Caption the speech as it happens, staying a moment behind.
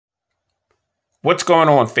What's going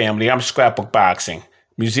on, family? I'm Scrapbook Boxing,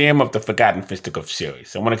 Museum of the Forgotten Fisticuffs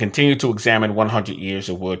series. I want to continue to examine 100 years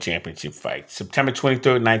of World Championship fights. September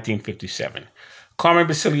 23rd, 1957. Carmen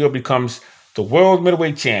Basilio becomes the world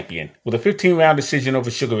middleweight champion with a 15-round decision over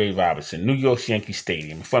Sugar Ray Robinson, New York's Yankee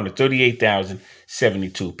Stadium, in front of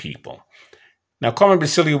 38,072 people. Now, Carmen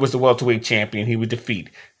Basilio was the welterweight champion. He would defeat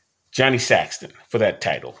Johnny Saxton for that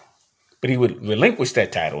title. But he would relinquish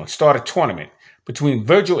that title and start a tournament between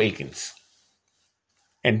Virgil Akins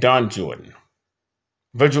and Don Jordan.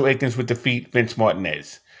 Virgil Akins would defeat Vince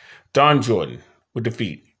Martinez. Don Jordan would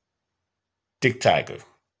defeat Dick Tiger.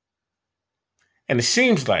 And it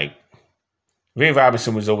seems like Ray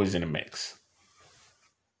Robinson was always in the mix.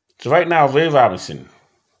 So right now, Ray Robinson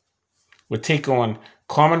would take on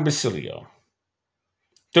Carmen Basilio,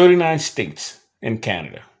 39 states in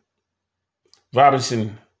Canada.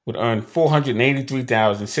 Robinson would earn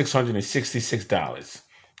 $483,666.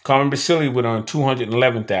 Carmen Basilio would earn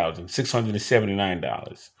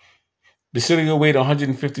 $211,679. Basilio weighed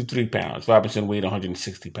 153 pounds. Robinson weighed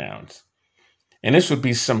 160 pounds. And this would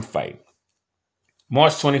be some fight.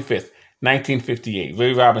 March 25th, 1958,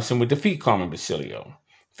 Ray Robinson would defeat Carmen Basilio.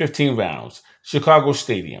 15 rounds. Chicago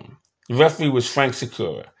Stadium. The referee was Frank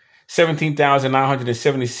Secura.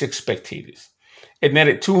 17,976 spectators. It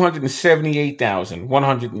netted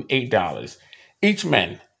 $278,108. Each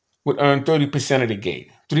man would earn 30% of the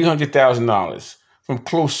gate, $300,000 from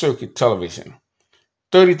closed circuit television,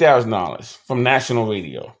 $30,000 from national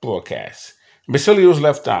radio broadcasts. Basilio's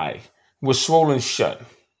left eye was swollen shut,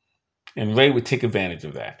 and Ray would take advantage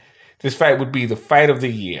of that. This fight would be the fight of the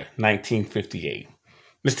year, 1958.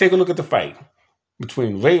 Let's take a look at the fight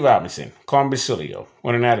between Ray Robinson and Carmen Basilio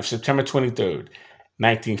on the night of September 23rd,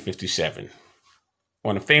 1957,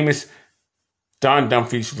 on the famous Don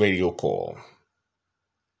Dumfries radio call.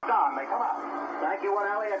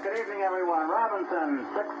 Good evening, everyone. Robinson,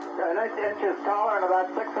 6 inches taller and about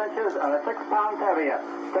 6 pounds heavier.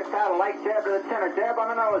 Sticks out a light jab to the chin, a jab on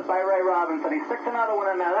the nose by Ray Robinson. He sticks another one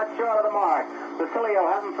in there. That's short of the mark. Basilio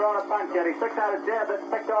hasn't thrown a punch yet. He sticks out a jab that's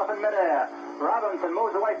picked off in midair. Robinson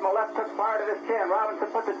moves away from the left hook, fired at his chin.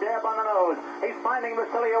 Robinson puts a jab on the nose. He's finding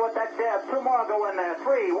Basilio with that jab. 2 more go in there.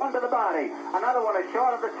 3, 1 to the body. Another one is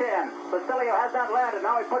short of the chin. Basilio has not landed.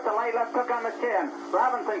 Now he puts a light left hook on the chin.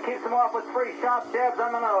 Robinson keeps him off with 3 sharp jabs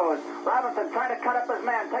on the nose. Robinson trying to cut up his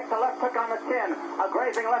man. Takes a left hook on the chin. A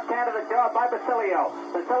grazing left hand to the jaw by Basilio.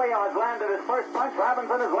 Basilio has landed his first punch.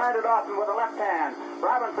 Robinson has landed off him with a left hand.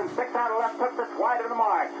 Robinson sticks out a left hook that's wide of the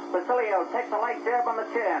mark. Basilio takes a light jab on the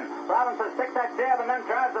chin. Robinson sticks that jab and then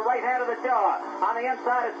drives the right hand to the jaw. On the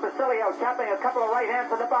inside, it's Basilio chopping a couple of right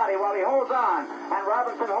hands to the body while he holds on, and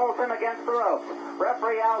Robinson holds him against the ropes.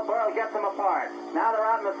 Referee Al Burl gets them apart. Now they're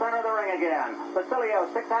out in the center of the ring again.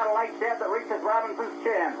 Basilio sticks out a light jab that reaches Robinson's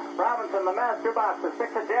chin. Robinson, the master boxer,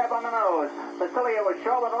 sticks a jab on the nose. Basilio is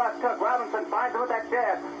short with a left hook. Robinson finds him with that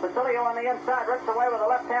jab. Basilio on the inside rips away with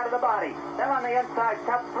the left hand to the body. Then on the inside,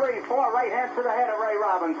 chops 3, 4 right hands to the head of Ray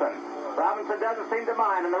Robinson. Robinson doesn't seem to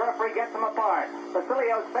mind, and the referee gets them apart.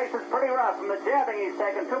 Basilio's face is pretty rough from the jabbing he's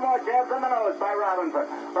taken. 2 more jabs on the nose by Robinson.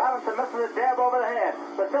 Robinson misses a jab over the head.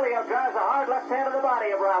 Basilio drives a hard left hand to the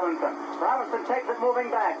body of Robinson. Robinson takes it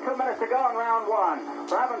moving back. 2 minutes to go in round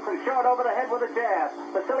 1. Robinson short over the head with a jab.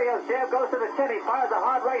 Basilio's jab goes to the chin. He fires a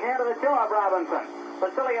hard right hand to the jaw of Robinson.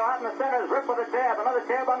 Basilio out in the center is ripped with a jab. Another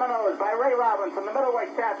jab on the nose by Ray Robinson, the middleweight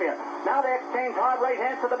champion. Now they exchange hard right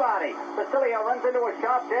hands to the body. Basilio runs into a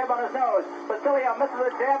sharp jab on his nose. Basilio misses a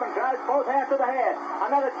jab and drives both hands to the head.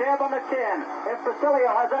 Another jab on the chin. If Basilio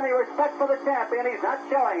has any respect for the champion, he's not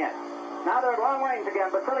showing it. Now they're at long range again.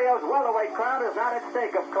 Basilio's welterweight crown is not at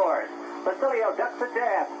stake, of course. Basilio ducks the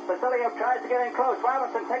jab. Basilio tries to get in close.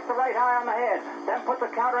 Robinson takes the right eye on the head, then puts a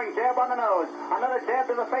countering jab on the nose. Another jab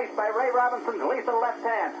to the face by Ray Robinson's lethal left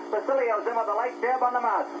hand. Basilio's in with a light jab on the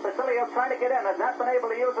mouth. Basilio trying to get in, has not been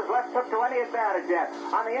able to use his left hook to any advantage yet.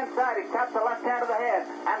 On the inside, he taps the left hand to the head,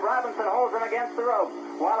 and Robinson holds him against the rope,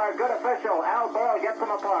 while our good official, Al Burl, gets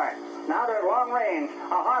them apart. Now they're at long range.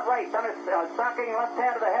 A hard right, then a stocking left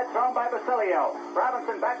hand to the head thrown by Basilio.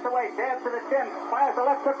 Robinson backs away, jabs to the chin, fires the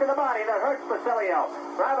left hook to the body that hurts Basilio.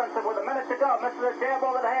 Robinson, with a minute to go, misses a jab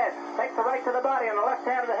over the head, takes the right to the body and the left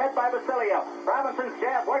hand to the head by Basilio. Robinson's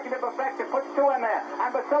jab working to perfection, puts 2 in there, and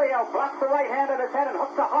Basilio blocks the right hand at his head and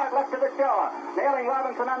hooks a hard left to the jaw, nailing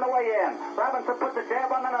Robinson on the way in. Robinson puts a jab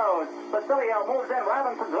on the nose. Basilio moves in.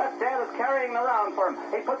 Robinson's left jab is carrying the round for him.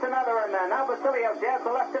 He puts another in there. Now Basilio jabs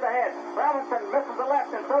the left to the head. Robinson misses the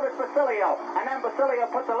left, and so does Basilio. And then Basilio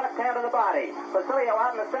puts the left hand to the body. Basilio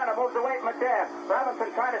out in the center moves away from a jab. Robinson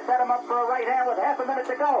trying to set him up for a right hand with half a minute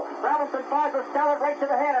to go. Robinson fires a stallet right to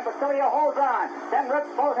the head, and Basilio holds on. Then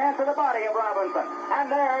rips both hands to the body of Robinson.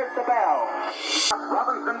 And there's the bell.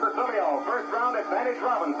 Robinson, Basilio. First round advantage,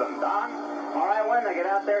 Robinson. Don? All right, when they get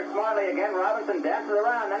out there smartly again, Robinson dances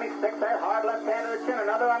around, then he sticks that hard left hand to the chin,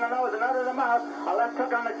 another on the nose, another to the mouth, a left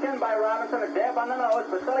hook on the chin by Robinson, a jab on the nose.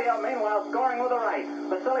 Basilio, meanwhile, scoring with a right.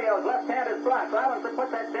 Basilio's left hand is blocked. Robinson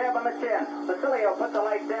puts that jab on the chin. Basilio puts a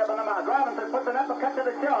light jab on the mouth. Robinson puts an uppercut to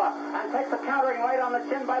the jaw and takes a countering right on the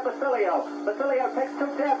chin by Basilio. Basilio takes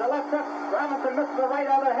two jabs, a left hook. Robinson misses the right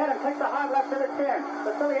over the head and takes a hard left to the chin.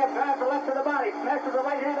 Basilio drives the left to the body, smashes the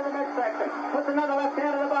right hand to the midsection, puts another left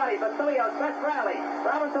hand to the body. Basilio's best rally.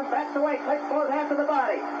 Robinson backs away, takes both hands to the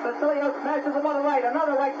body. Basilio smashes him on the right,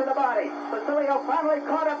 another right to the body. Basilio finally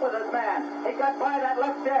caught up with his man. He got by that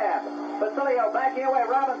left jab. Basilio backing away.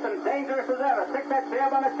 Robinson dangerous as ever. Sticks that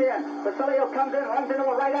jab on the chin. Basilio comes in, runs into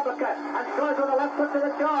a right uppercut, and scores with a left hook to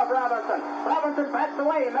the jaw of Robinson. Robinson backs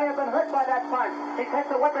away. He may have been hurt by that punch. He takes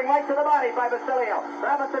a whipping right to the body by Basilio.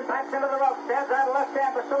 Robinson backs into the rope, stabs out a left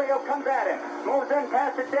hand. Basilio comes at him. Moves in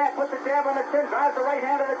past the jab, puts the jab on the chin, drives the right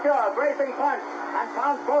hand to the jaw. Grazing punch, and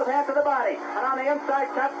pounds both hands to the body. And on the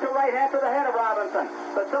inside, chops two right hand to the head of Robinson.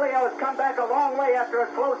 Basilio has come back a long way after a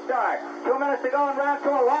slow start. 2 minutes to go in round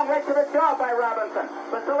two, a long right to the jaw by Robinson.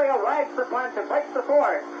 Basilio rides the punch and breaks the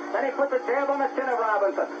fourth. Then he puts a jab on the chin of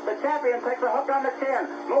Robinson. The champion takes a hook on the chin,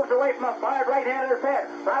 moves away from a fired right hand at his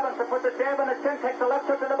head. Robinson puts a jab on the chin, takes a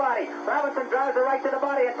left hook to the body. Robinson drives the right to the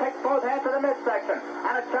body and takes both hands to the midsection.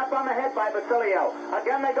 And a chop on the head by Basilio.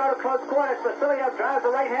 Again they go to close quarters. Basilio drives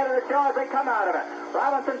the right hand to the jaw as they come out of it.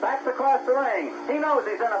 Robinson backs across the ring. He knows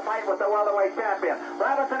he's in a fight with the welterweight champion.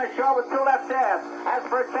 Robinson is short with two left jabs. As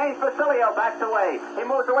for a change, Basilio backs away. He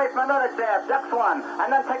moves away from another jab, ducks one,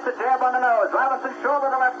 and then takes a jab on the nose. Robinson short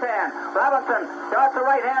with the left hand. Robinson starts the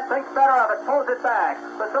right hand, thinks better of it, pulls it back.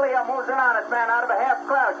 Basilio moves in on his man out of a half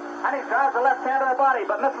crouch, and he drives the left hand to the body,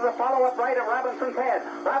 but misses a follow-up right of Robinson's head.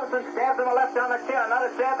 Robinson stabs him a left on the chin, another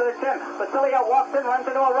jab to the chin. Basilio walks in, runs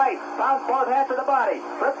into a right, pounds both hands to the body,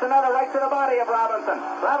 flips another right to the body of Robinson.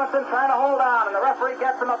 Robinson trying to hold on, and the referee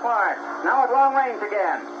gets him apart. Now at long range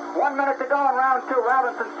again. 1 minute to go in round two.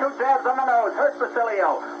 Robinson's two jabs on the nose hurts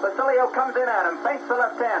Basilio. Basilio comes in at him, feints the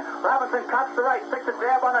left hand. Robinson cuts the right, sticks a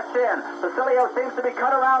jab on the chin. Basilio seems to be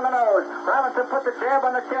cut around the nose. Robinson puts a jab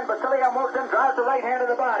on the chin. Basilio moves in, drives the right hand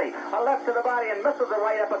to the body, a left to the body, and misses the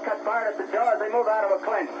right uppercut fired at the jaw as they move out of a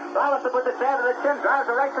clinch. Robinson puts a jab to the chin,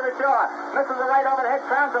 drives the right to the jaw, misses the right over the head,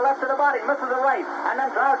 crowns the left to the body, misses the right, and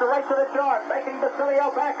then drives the right to the jaw, making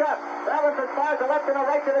Basilio back up. Robinson fires the left and the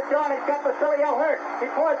right to the jaw, and he's got Basilio hurt.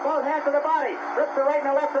 He pours both hands to the body, rips the right and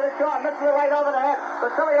the left to the jaw, misses the right over the head.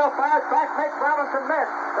 Basilio fires back, makes Robinson miss.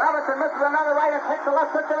 Robinson misses another right and takes the left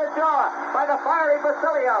hook to the jaw by the fiery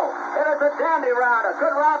Basilio. It is a dandy round, a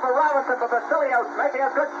good round for Robinson, but Basilio's making a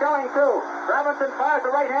good showing too. Robinson fires the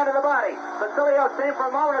right hand to the body. Basilio seemed for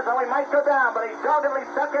a moment as though he might go down, but he doggedly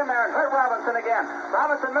stuck in there and hurt Robinson again.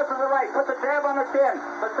 Robinson misses the right, puts a jab on the chin.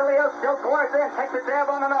 Basilio still pours in, takes a jab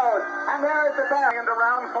on the nose, and there is the bell into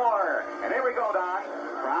round four. And here we go, Don.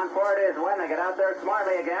 Round four it is when they get out there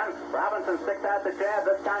smartly again. Robinson sticks out the jab.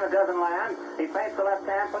 This time it doesn't land. He feints the left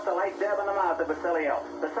hand, puts a light jab in the mouth of Basilio.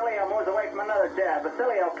 Basilio moves away from another jab.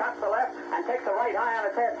 Basilio cocks the left and takes the right high on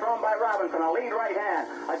his head, thrown by Robinson. A lead right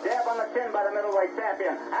hand. A jab on the chin by the middleweight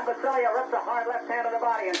champion. And Basilio rips a hard left hand to the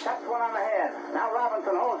body and chops one on the head. Now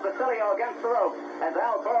Robinson holds Basilio against the ropes as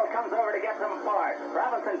Al Burrow comes over to get them apart.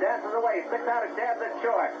 Robinson dances away, sticks out a jab that's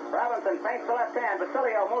short. Robinson feints the left hand.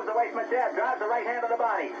 Basilio moves away from a jab, drives the right hand to the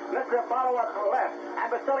body. Misses a follow-up to the left,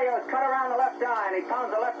 and Basilio is cut around the left eye, and he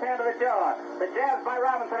pounds the left hand to the jaw. The jabs by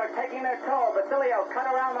Robinson are taking their toll. Basilio cut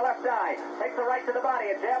around the left eye, takes the right to the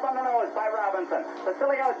body, a jab on the nose by Robinson.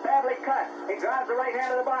 Basilio is badly cut. He drives the right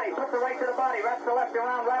hand to the body, puts the right to the body, wraps the left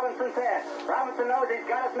around Robinson's head. Robinson knows he's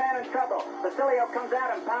got his man in trouble. Basilio comes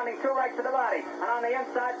at him, pounding two rights to the body, and on the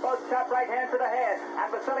inside, both chop right hands to the head,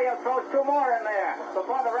 and Basilio throws two more in there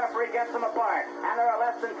before the referee gets them apart. And there are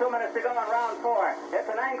less than 2 minutes to go in round four. It's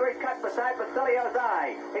an angry cut beside Basilio's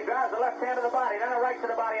eye. He drives the left hand to the body, then a right to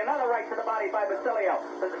the body, another right to the body by Basilio.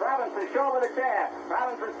 This is Robinson short with a jab.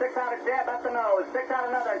 Robinson sticks out a jab at the nose, sticks out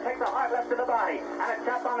another, and takes a hard left to the body, and a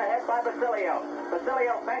chop on the head by Basilio.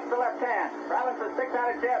 Basilio feints the left hand. Robinson sticks out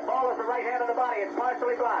a jab, follows the right hand to the body. It's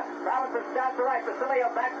partially blocked. Robinson kicks out to right. Basilio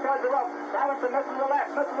back towards the rope. Robinson misses the left,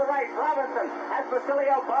 misses the right. Robinson has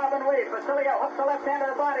Basilio bob and weave. Basilio hooks the left hand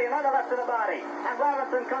to the body, another left to the body. And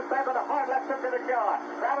Robinson comes back with a hard left hook to the jaw.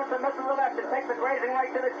 Robinson misses the left and takes the grazing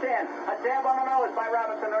right to the chin. A jab on the nose by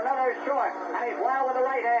Robinson. Another is short. And he's wild with the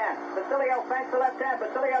right hand. Basilio feints the left hand.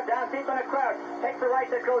 Basilio down deep in the crouch. Takes the right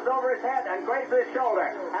that goes over his head and grazes his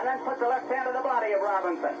shoulder. And then puts the left hand to the body of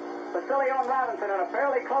Robinson. Basilio and Robinson in a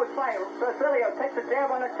fairly close fight. Basilio takes a jab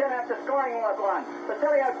on the chin after scoring one.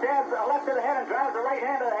 Basilio jabs a left to the head and drives the right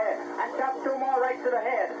hand to the head. And chops two more right to the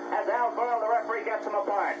head as Al Burl, the referee, gets them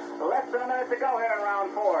apart. Less than a minute to go here in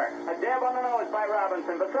round 4. A jab on the nose by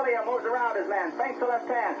Robinson. Basilio moves around his man. Feints the left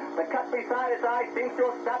hand. The cut beside his eye seems to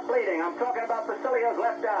have stopped bleeding. I'm talking about Basilio's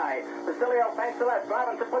left eye. Basilio feints the left.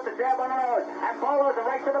 Robinson puts a jab on the nose and follows the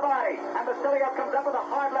right to the body. And Basilio comes up with a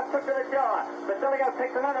hard left hook to the jaw. Basilio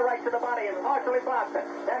takes another right to the body and partially blocks it.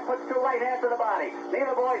 Then puts two right hands to the body.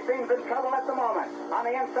 Neither boy seems in trouble at the moment. On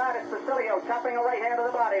the inside, it's Basilio chopping a right hand to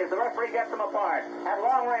the body as the referee gets them apart. At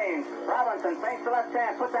long range, Robinson feints the left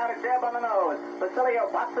hand, puts out a jab on the nose. Basilio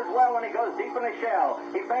boxes well when he goes deep in the shell.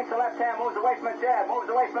 He feints the left hand, moves away from a jab, moves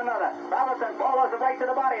away from another. Robinson follows the right to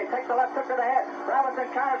the body and takes the left hook to the head. Robinson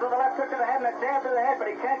counters with a left hook to the head and a jab to the head, but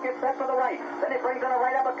he can't get set for the right. Then he brings in a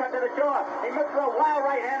right uppercut to the jaw. He misses a wild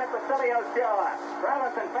right hand at Basilio's jaw.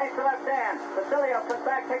 Robinson feints the left hand. Basilio comes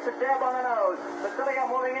back, takes a jab on the nose. Basilio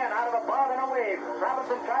moving in out of a bob and a weave.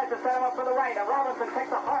 Robinson tries to set him up for the right, and Robinson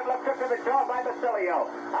takes a hard left hook to the jaw by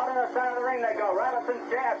Basilio. Out in the center of the ring they go. Robinson's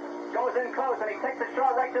jab goes in close, and he takes a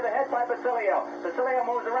short right to the head by Basilio. Basilio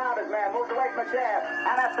moves around his man, moves away from a jab,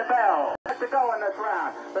 and that's the bell. That's to go in this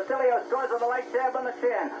round. Basilio scores with a light jab on the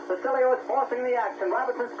chin. Basilio is forcing the action.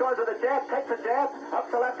 Robinson scores with a jab, takes a jab,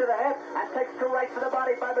 ups the left to the head, and takes two rights to the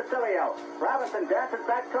body by Basilio. Robinson dances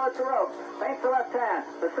back towards the ropes, feints the left hand.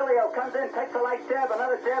 Basilio comes in, takes a light jab,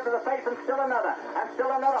 another jab to the face, and still another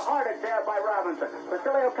harder jab by Robinson.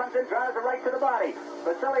 Basilio comes in, drives the right to the body.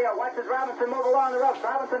 Basilio watches Robinson move along the ropes.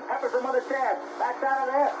 Robinson peppers him with a jab. Backs out of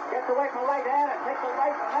there, gets away from the right hand, and takes a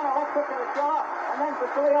right, and then a left hook to the jaw. And then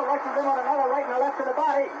Basilio rushes in with another right and a left to the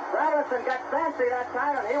body. Robinson got fancy that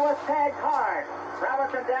time, and he was tagged hard.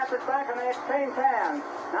 Robinson dances back, and they exchange hands.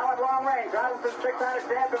 Now at long range, Robinson sticks out a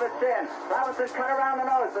jab to the chin. Robinson cut around the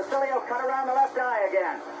nose. Basilio cut around the left eye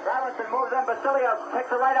again. Robinson moves in. Basilio takes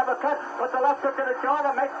a right uppercut, puts a left hook to the jaw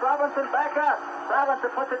that makes Robinson back up.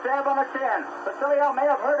 Robinson puts a jab on the chin. Basilio may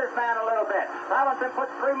have hurt his man a little bit. Robinson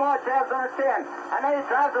puts three more jabs on the chin. And then he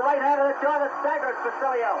drives the right hand to the jaw that staggers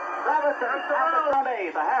Basilio. Robinson at the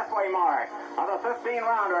Sunday, the halfway mark of a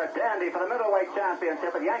 15-rounder, a dandy for the middleweight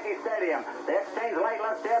championship at Yankee Stadium. They exchange light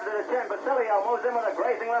left jabs to the chin. Basilio moves in with a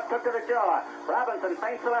grazing left hook to the jaw. Robinson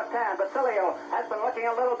feints the left hand. Basilio has been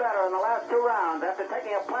looking a little better in the last two rounds after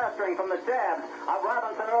taking a plastering from the jabs of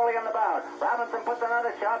Robinson early in the bout. Robinson puts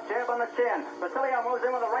another sharp jab on the chin. Basilio moves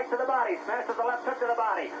in with a right to the body, smashes the left hook to the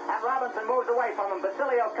body, and Robinson moves away from him.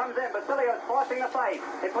 Basilio comes in. Basilio is forcing the fight.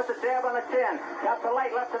 He puts a jab on the chin, chops a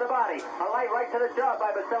light left to the body, a light right to the jaw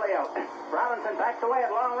by Basilio. Robinson backs away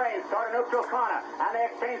at long range toward a neutral corner, and they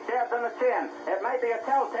exchange jabs on the chin. It may be a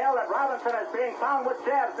telltale that Robinson is being found with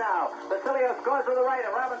jabs now. Basilio scores with the right,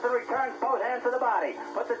 and Robinson returns both hands to the body,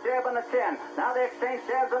 puts a jab on the chin. Now they exchange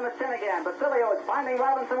jabs on the chin again. Basilio is finding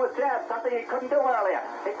Robinson with jabs, something he couldn't do earlier.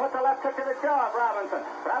 He puts a left hook to the jaw of Robinson.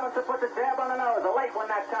 Robinson puts a jab on the nose, a late one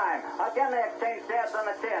that time. Again they exchange jabs on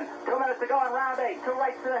the chin. 2 minutes to go in round 8. Two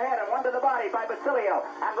rights to the head and one to the body by Basilio.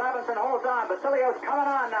 And Robinson holds on. Basilio's coming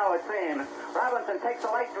on now, it seems. Robinson takes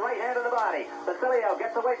the right hand to the body. Basilio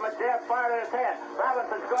gets away from a jab fired at his head.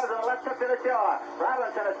 Robinson scores with a left hook to the jaw.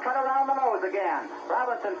 Robinson is cut around the nose again.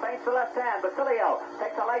 Robinson feints the left hand. Basilio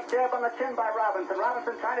takes a light jab on the chin by Robinson.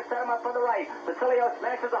 Robinson trying to set him up for the right. Basilio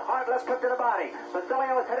smashes a hard left hook to the body.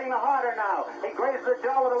 Basilio is hitting the harder now. He grazes the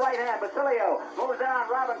jaw with the right hand. Basilio moves down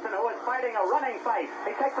Robinson, who is fighting a running fight.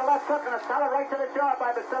 He takes a left hook and a solid right to the jaw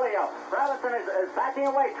by Basilio. Robinson is backing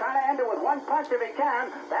away, trying to end it with one punch if he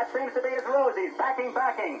can. That seems to be his ruse. He's backing.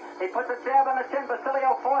 He puts a jab on the chin.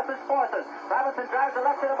 Basilio forces. Robinson drives the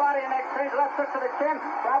left to the body and exchanges left hook to the chin.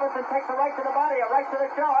 Robinson takes a right to the body, a right to the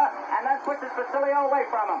jaw, and then pushes Basilio away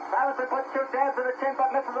from him. Robinson puts two jabs to the chin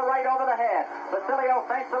but misses a right over the head. Basilio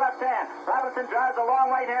feints the left hand. Robinson drives a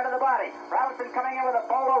long right hand to the body. Robinson coming in with a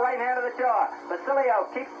bolo right hand to the jaw. Basilio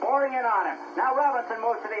keeps boring in on him. Now Robinson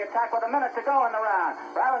moves to the attack with a minute to go in the round.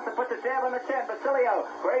 Robinson puts a jab on the chin. Basilio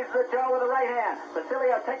grazes the jaw with the right hand.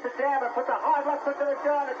 Basilio takes a the jab and put the hard left hook to the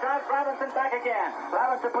jaw, and it drives Robinson back again.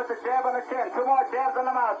 Robinson puts the jab on the chin. Two more jabs on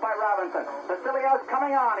the mouth by Robinson. Basilio's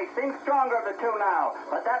coming on. He seems stronger of the two now,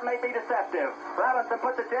 but that may be deceptive. Robinson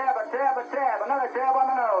puts a jab, another jab on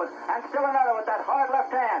the nose, and still another with that hard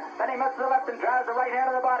left hand. Then he misses the left and drives the right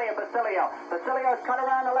hand to the body of Basilio. Basilio's cut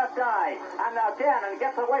around the left eye, and again, and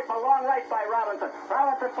gets away from a long right by Robinson.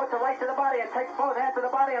 Robinson puts the right to the body and takes both hands to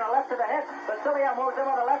the body and the left to the head. Basilio moves in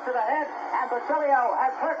with the left to the head, and Basilio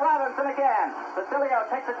has hurt Robinson again. Basilio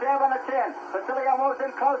takes a jab on the chin. Basilio moves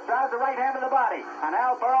in close, drives the right hand to the body, and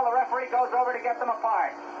Al Burrell, the referee, goes over to get them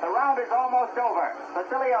apart. The round is almost over.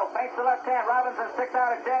 Basilio feints the left hand. Robinson sticks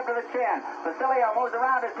out a jab to the chin. Basilio moves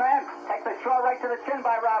around his man, takes a short right to the chin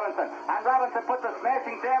by Robinson, and Robinson puts a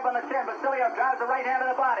smashing jab on the chin. Basilio drives the right hand to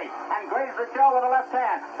the body and grazes the jaw with the left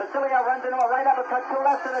hand. Basilio runs into a right uppercut, two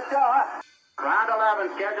lefts to the jaw. Round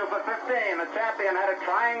 11, scheduled for 15. The champion had a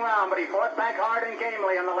trying round, but he fought back hard and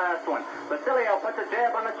gamely in the last one. Basilio puts a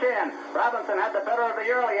jab on the chin. Robinson had the better of the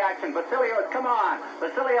early action. Basilio has come on.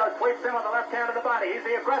 Basilio sweeps in with the left hand to the body. He's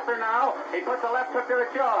the aggressor now. He puts the left hook to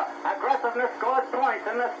the jaw. Aggressiveness scores points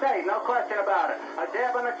in this state, no question about it. A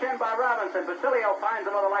jab on the chin by Robinson. Basilio finds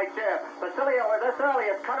him with a light jab. Basilio, this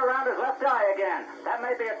early, has cut around his left eye again. That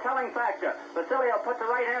may be a telling factor. Basilio puts the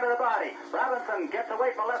right hand to the body. Robinson gets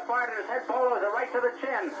away from the left part of his head. Bolo a right to the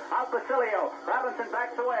chin. Out Basilio. Robinson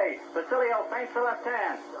backs away. Basilio feints the left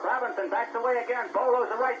hand. Robinson backs away again.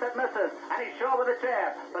 Bolo's a right that misses. And he's short with a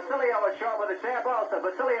jab. Basilio is short with a jab also.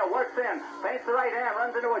 Basilio works in. Feints the right hand.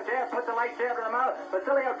 Runs into a jab. Puts a light jab to the mouth.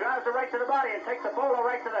 Basilio drives the right to the body and takes the Bolo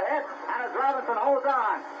right to the head. And as Robinson holds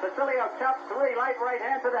on, Basilio chops three light right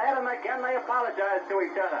hands to the head, and again they apologize to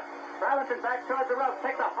each other. Robinson back towards the ropes,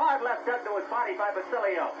 takes a hard left jab to his body by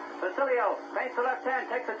Basilio. Basilio feints the left hand,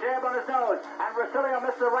 takes a jab on his nose, and Basilio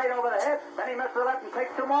misses the right over the head. Then he misses the left and takes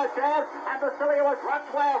two more jabs, and Basilio is rocked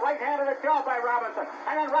by a right hand to the jaw by Robinson.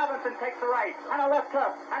 And then Robinson takes the right, and a left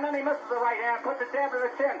hook, and then he misses the right hand, puts a jab to the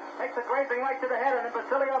chin, takes a grazing right to the head, and then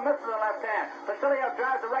Basilio misses the left hand. Basilio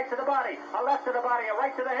drives the right to the body, a left to the body, a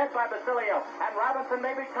right to the head by Basilio, and Robinson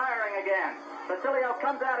may be tiring again. Basilio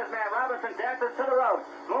comes at his man. Robinson dances to the ropes,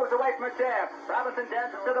 moves away from a jab. Robinson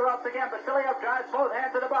dances to the ropes again. Basilio drives both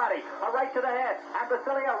hands to the body, a right to the head, and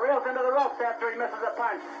Basilio reels into the ropes after he misses a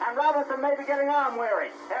punch. And Robinson may be getting arm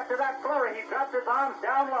weary. After that flurry, he drops his arms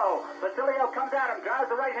down low. Basilio comes at him, drives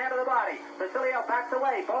the right hand to the body. Basilio backs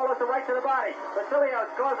away, Bolo's the right to the body. Basilio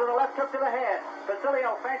scores with a left hook to the head.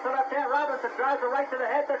 Basilio feints the left hand. Robinson drives the right to the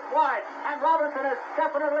head that's wide. And Robinson is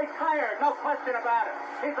definitely tired, no question about it.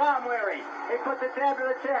 He's arm weary. He puts a jab to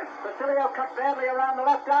the chin. Basilio cut badly around the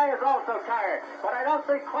left eye, is also tired, but I don't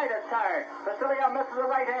think quite as tired. Basilio misses the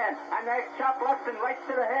right hand, and they chop left and right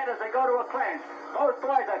to the head as they go to a clinch. Both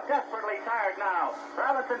boys are desperately tired now.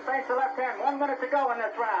 Robinson feints the left hand. 1 minute to go in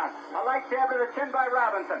this round. A light jab to the chin by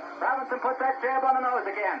Robinson. Robinson puts that jab on the nose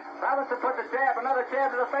again. Robinson puts a jab, another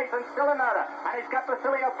jab to the face, and still another. And he's got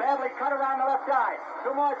Basilio badly cut around the left eye.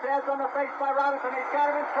 Two more jabs on the face by Robinson. He's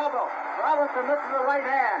got him in trouble. Robinson misses the right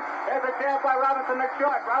hand. There's a jab by Robinson that's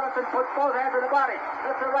short. Robinson puts both hands to the body.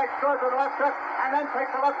 Misses the right, scores with the left hook, and then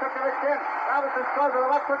takes the left hook to the chin. Robinson scores with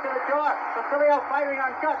the left hook to the jaw. Basilio fighting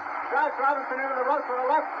on guts. Drives Robinson into the ropes with a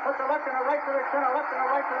left, puts a left and a right to the chin, a left and a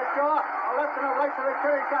right to the jaw, a left and a right to the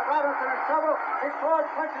chin. He's got Robinson in trouble. He forward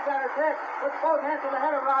punches at his head, puts both hands to the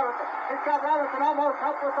head of Robinson. He's got Robinson almost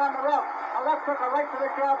helpless on the rope. A left hook, a right to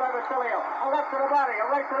the jaw by Basilio. A left to the body, a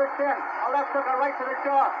right to the chin. A left hook, a right to the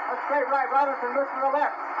jaw. A straight right. Robinson misses the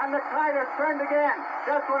left. And the tide has turned again.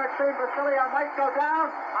 Just when it seemed Basilio might go down,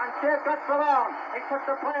 on sheer guts alone, he puts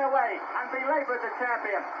the play away and belabors the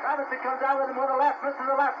champion. Robinson comes out with him with a left, misses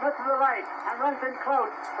the right, and runs in close.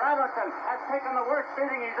 Robinson has taken the worst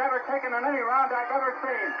beating he's ever taken in any round I've ever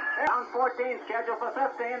seen. Round 14, scheduled for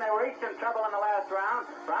 15. They were each in trouble in the last round.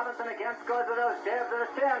 Robinson again scores with those jabs to the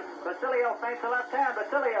chin. Basilio feints the left hand.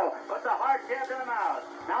 Basilio puts a hard jab to the mouth.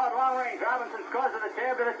 Now at long range, Robinson scores with a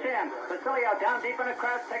jab to the chin. Basilio down deep in the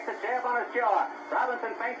crouch takes a jab on his jaw.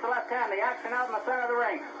 Robinson feints the left hand. The action out in the center of the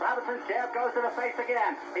ring. Robinson's jab goes to the face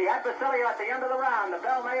again. He had Basilio at the end of the round. The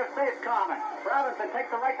bell may have saved Carmen. Robinson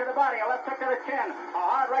takes the right to the body. A left hook to the chin. A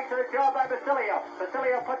hard right to the jaw by Basilio.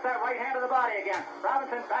 Basilio puts that right hand to the body again.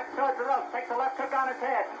 Robinson backs towards the ropes. Takes a left hook on his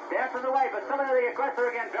head. Dances away. Basilio, the aggressor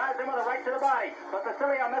again, drives him with a right to the body. But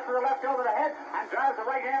Basilio misses the left over the head and drives the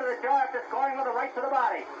right hand to the jaw after scoring with a right to the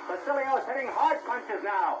body. Basilio is hitting hard punches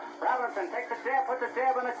now. Robinson takes a jab, puts a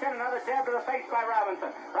jab on the chin, another jab to the face by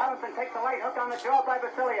Robinson. Robinson takes a light hook on the jaw by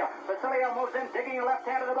Basilio. Basilio moves in, digging a left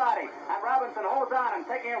hand to the body. And Robinson holds on and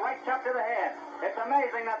taking a right chop to the head. It's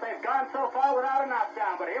amazing that they've gone so far without a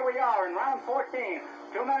knockdown, but here we are in round 14.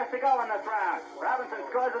 2 minutes to go in this round. Robinson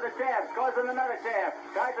scores with a jab, scores with another jab.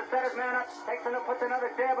 Tries to set his man up, puts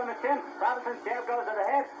another jab on the chin. Robinson's jab goes to the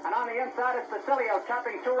head, and on the inside is Basilio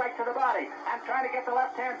chopping 2 right to the body and trying to get the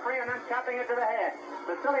left hand free and then chopping it to the head.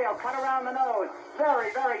 Basilio cut around the nose.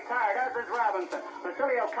 Very, very tired, as is Robinson.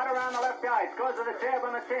 Basilio cut around the left eye, scores with a jab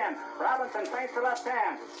on the chin. Robinson feints the left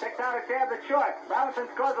hand, picks out a jab that's short. Robinson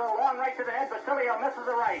scores with a long right to the head. Basilio misses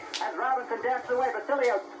the right. As Robinson dances away,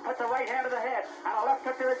 Basilio puts a right hand to the head and a left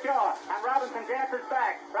hook to the jaw. And Robinson dances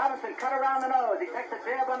back. Robinson cut around the nose. He takes a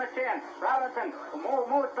jab on the chin. Robinson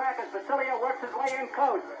moves back as Basilio works his way in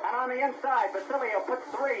close. And on the inside, Basilio puts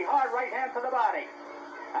 3 hard right hands to the body.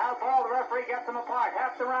 Al Ball, the referee, gets them apart.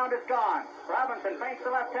 Half the round is gone. Robinson feints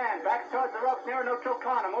the left hand, backs towards the ropes near neutral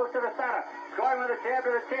corner, moves to the center, scoring with a jab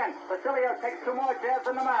to the chin. Basilio takes 2 more jabs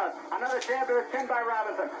in the mouth. Another jab to the chin by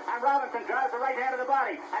Robinson. And Robinson drives the right hand to the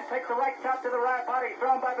body and takes the right chop to the right body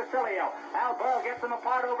thrown by Basilio. Al Ball gets them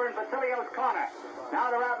apart over in Basilio's corner. Now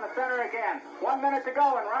they're out in the center again. 1 minute to go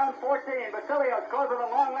in round 14. Basilio scores with a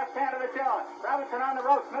long left hand to the jaw. Robinson on the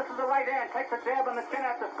ropes, misses the right hand, takes a jab on the chin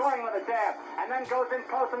after scoring with a jab, and then goes in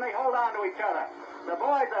close and they hold on to each other. The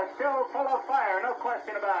boys are still full of fire, no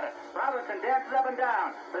question about it. Robinson dances up and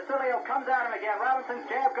down. Basilio comes at him again. Robinson's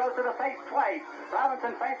jab goes to the face twice.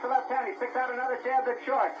 Robinson feints the left hand. He picks out another jab that's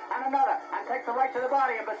short, and another, and takes the right to the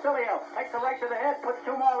body. And Basilio takes the right to the head, puts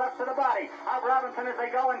 2 more left to the body of Robinson as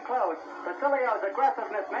they go in close. Basilio's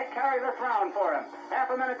aggressiveness may carry this round for him.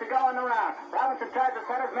 Half a minute to go in the round. Robinson tries to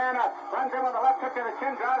set his man up. Runs in with a left hook to the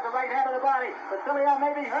chin, drives the right hand to the body. Basilio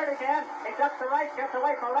may be hurt again. He ducks the right, gets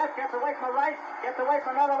away from the left, gets away from the right, gets away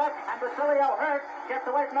from another left, and Basilio hurt, gets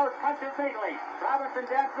away from those punches neatly. Robinson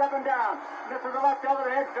dances up and down, misses the left over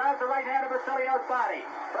the head, drives the right hand to Basilio's body.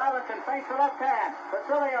 Robinson feints the left hand.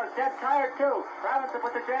 Basilio's dead tired too. Robinson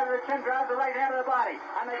puts a jab to the chin, drives the right hand to the body,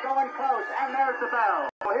 and they go in close, and there's the bell.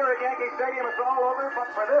 Well, here at Yankee Stadium, it's all over, but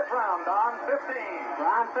for this round, on 15.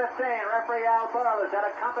 Round 15, referee Al Ball has done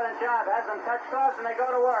a competent job, has them touch gloves, and they go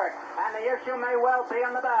to work. And the issue may well be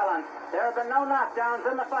on the balance. There have been no knockdowns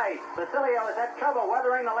in the fight. Basilio has had trouble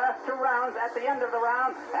weathering the last 2 rounds at the end of the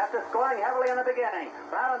round after scoring heavily in the beginning.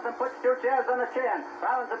 Robinson puts 2 jabs on the chin.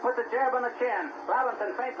 Robinson puts a jab on the chin.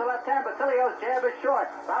 Robinson feints the left hand. Basilio's jab is short.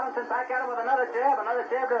 Robinson back at him with another jab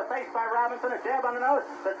to the face by Robinson, a jab on the nose.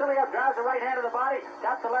 Basilio drives the right hand to the body,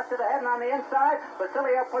 chops the left to the head, and on the inside,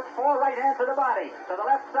 Basilio puts 4 right hands to the body, to the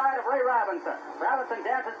left side of Ray Robinson. Robinson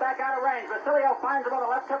dances back out of range. Basilio finds him with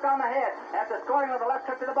a left hook on the head after scoring with a left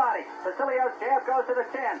hook to the body. Basilio's jab goes to the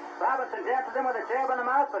chin. Robinson dances in with a jab on the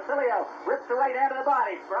mouth. Basilio rips the right hand to the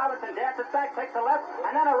body. Robinson dances back, takes the left,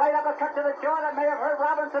 and then a right uppercut to the jaw that may have hurt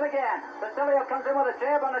Robinson again. Basilio comes in with a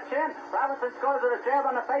jab on the chin. Robinson scores with a jab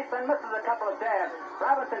on the face, then misses a couple of jabs.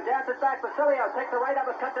 Robinson dances back. Basilio takes the right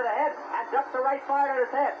uppercut to the head and ducks the right side of his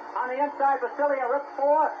head. On the inside, Basilio rips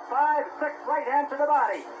 4, 5, 6 right hands to the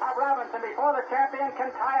body of Robinson before the champion can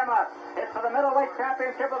tie him up. It's for the middleweight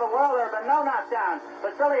championship of the world. There have been no knockdowns.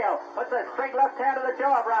 Basilio puts a straight left hand to the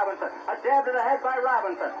jaw of Robinson. A jab to the head by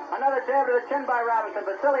Robinson. Another jab to the chin by Robinson.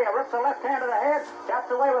 Basilio rips the left hand to the head, chops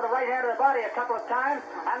away with the right hand to the body a couple of times,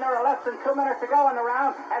 and there are less than 2 minutes to go in the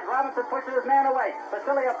round as Robinson pushes his man away.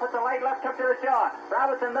 Basilio puts a light left hook to the jaw.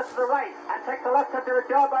 Robinson misses the right and takes the left hook to the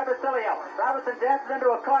jaw by Basilio. Robinson dances into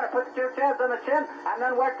a corner, puts 2 jabs on the chin, and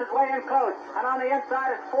then works his way in close. And on the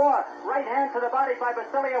inside is 4 right hands to the body by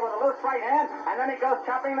Basilio with a loose right hand, and then he goes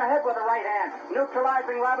chopping the head with the right hand,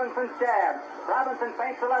 neutralizing Robinson's jab. Robinson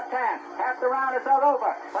feints the left hand. Half the round is all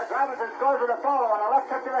over, but Robinson scores with a follow on a left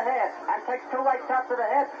hook to the head and takes 2 right chops to the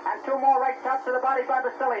head and 2 more right chops to the body by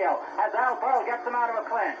Basilio as Al Pearl gets him out of a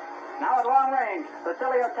clinch. Now at long range,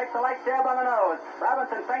 Basilio takes a light jab on the nose.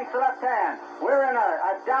 Robinson feints the left hand. We're in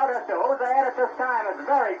a doubt as to who's ahead at this time. It's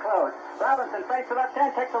very close. Robinson feints the left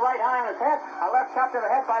hand, takes the right high on his head. A left chop to the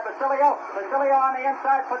head by Basilio. Basilio on the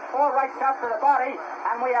inside puts 4 right chops to the body.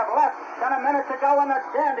 And we have less than a minute to go in the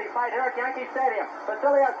dandy fight here at Yankee Stadium.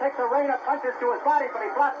 Basilio takes a rain of punches to his body, but he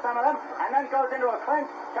blocks some of them and then goes into a clinch,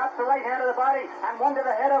 chops the right hand to the body, and 1 to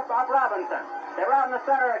the head of Robinson. They're out in the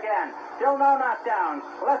center again. Still no knockdowns.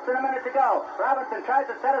 Less than a minute to go. Robinson tries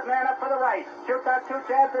to set his man up for the right. Shoots out 2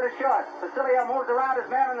 jabs that are short. Basilio moves around his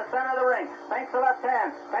man in the center of the ring. Feints the left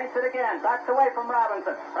hand. Feints it again. Backs away from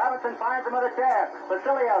Robinson. Robinson finds him with a jab.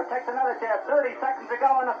 Basilio takes another jab. 30 seconds to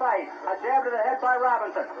go in the fight. A jab to the head by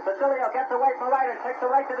Robinson. Basilio gets away from right and takes the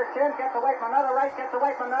right to the chin. Gets away from another right. Gets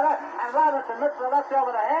away from another. And Robinson misses the left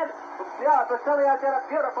over the head. Yeah, Basilio did a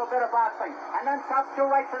beautiful bit of boxing. And then chops 2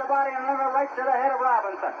 rights to the body and then a right to to the head of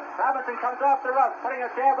Robinson. Robinson comes off the rope, putting a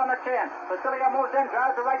jab on the chin. Basilio moves in,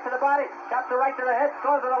 drives the right to the body, chops the right to the head,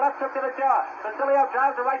 throws with a left hook to the jaw. Basilio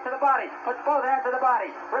drives the right to the body, puts both hands to the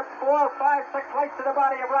body, rips 4, 5, 6 rights to the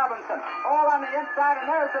body of Robinson. All on the inside, and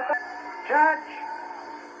there's the judge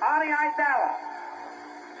on the 9th hour.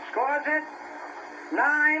 Scores it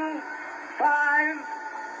 9-5,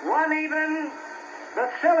 1 even.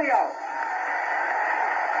 Basilio.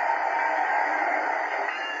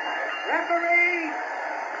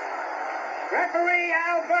 Referee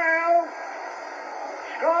Al Burrow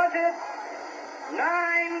scores it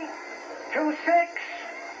 9-6,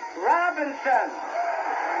 Robinson.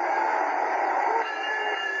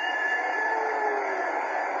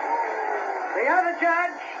 The other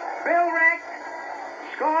judge, Bill Reck,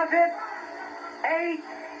 scores it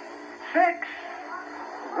 8-6,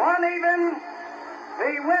 1 even.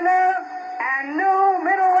 The winner and new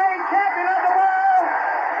middleweight champion of the world,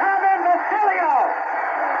 Carmen Basilio.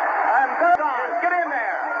 And get in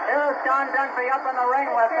there. Here's John Dunphy up in the ring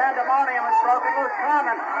with pandemonium is broken loose.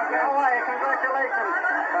 Carmen, how are you? Congratulations.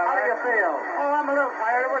 How do you feel? Oh, I'm a little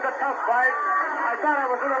tired. It was a tough fight. I thought I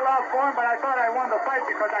was a little off form, but I thought I won the fight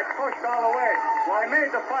because I pushed all the way. Well, I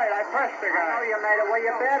made the fight. I pressed the guy. I know you made it. Were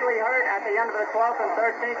you badly hurt at the end of the 12th and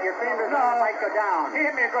 13th? You seemed as though you might go down. He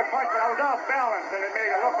hit me a good punch, but I was off balance, and it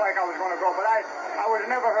made it look like I was going to go. But I was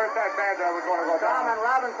never hurt that bad that I was going to go down. Tom and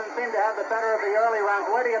Robinson seemed to have the better of the early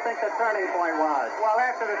rounds. Where do you think the turning point was? Well,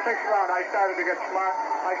 after the 6th round, I started to get smart.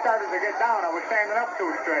 I started to get down. I was standing up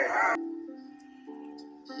too straight.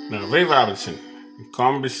 Now, Ray Robinson and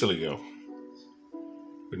Carmen Basilio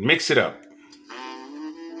would mix it up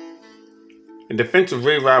in defense of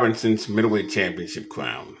Ray Robinson's middleweight championship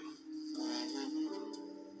crown.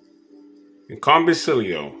 And Carmen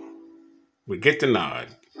Basilio would get the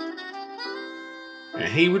nod,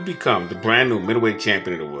 and he would become the brand new middleweight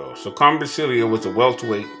champion of the world. So Carmen Basilio was a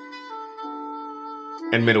welterweight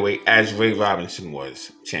and middleweight as Ray Robinson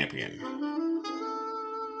was champion.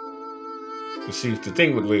 You see, the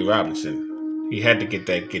thing with Ray Robinson, he had to get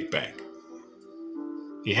that get back.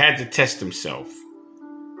 He had to test himself.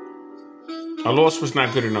 A loss was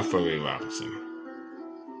not good enough for Ray Robinson.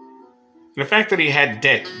 And the fact that he had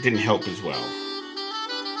debt didn't help as well.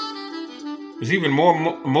 There's even more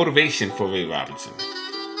motivation for Ray Robinson.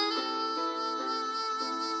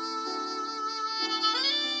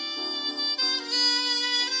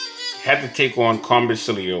 He had to take on Carmen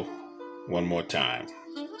Basilio one more time.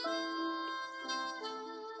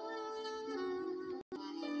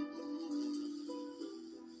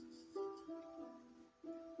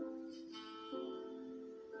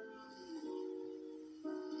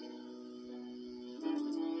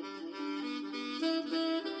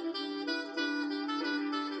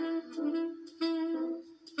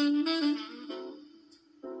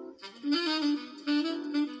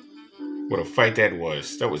 What a fight that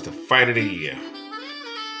was. That was the fight of the year.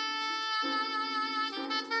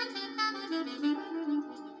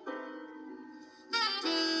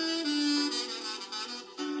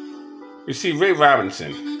 You see, Ray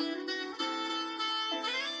Robinson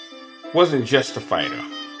wasn't just a fighter.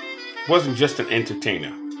 Wasn't just an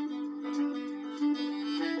entertainer.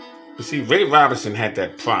 You see, Ray Robinson had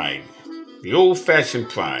that pride. The old-fashioned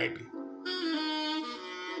pride.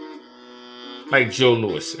 Like Joe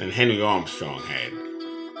Louis and Henry Armstrong had.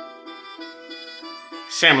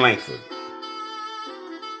 Sam Langford.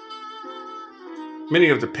 Many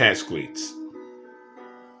of the past greats.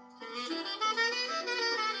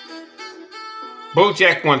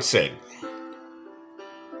 Bojack once said,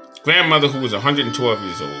 grandmother who was 112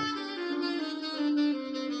 years old,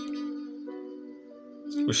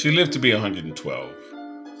 well, she lived to be 112.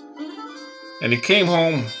 And he came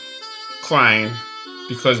home crying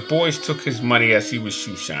because boys took his money as he was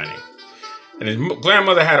shoe shining. And his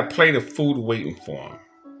grandmother had a plate of food waiting for him.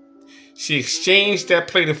 She exchanged that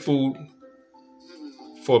plate of food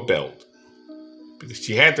for a belt because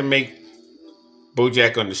she had to make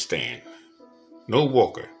Bojack understand. No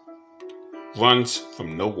walker runs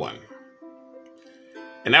from no one.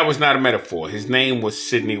 And that was not a metaphor. His name was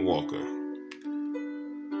Sidney Walker.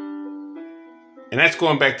 And that's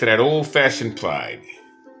going back to that old-fashioned pride.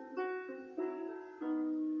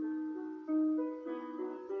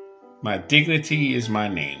 My dignity is my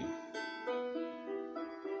name.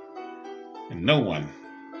 And no one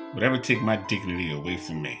would ever take my dignity away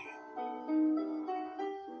from me.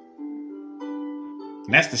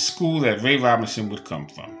 And that's the school that Ray Robinson would come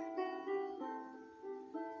from.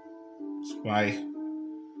 That's why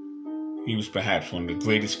he was perhaps one of the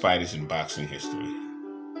greatest fighters in boxing history.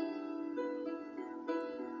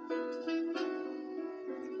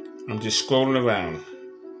 I'm just scrolling around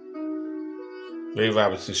Ray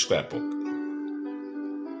Robinson Scrapbook.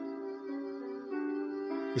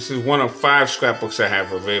 This is one of 5 scrapbooks I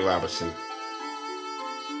have of Ray Robinson.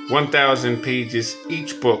 1,000 pages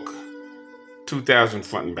each book, 2,000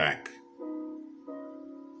 front and back.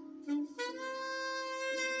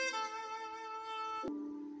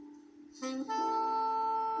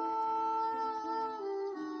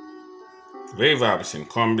 Ray Robinson,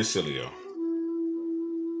 Carmen, Basilio.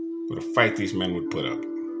 What a fight these men would put up.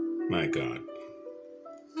 My God.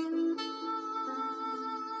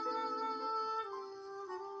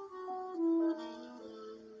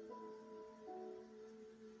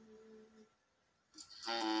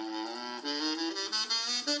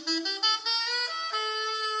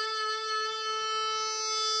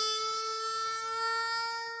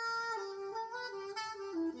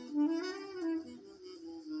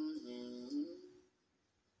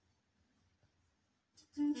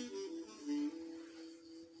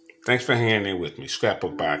 Thanks for hanging in with me.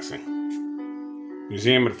 Scrapbook Boxing.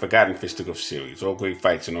 Museum of the Forgotten Fisticuffs series. All great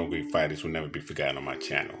fights and all great fighters will never be forgotten on my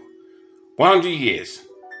channel. 100 years.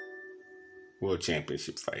 World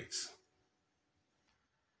Championship fights.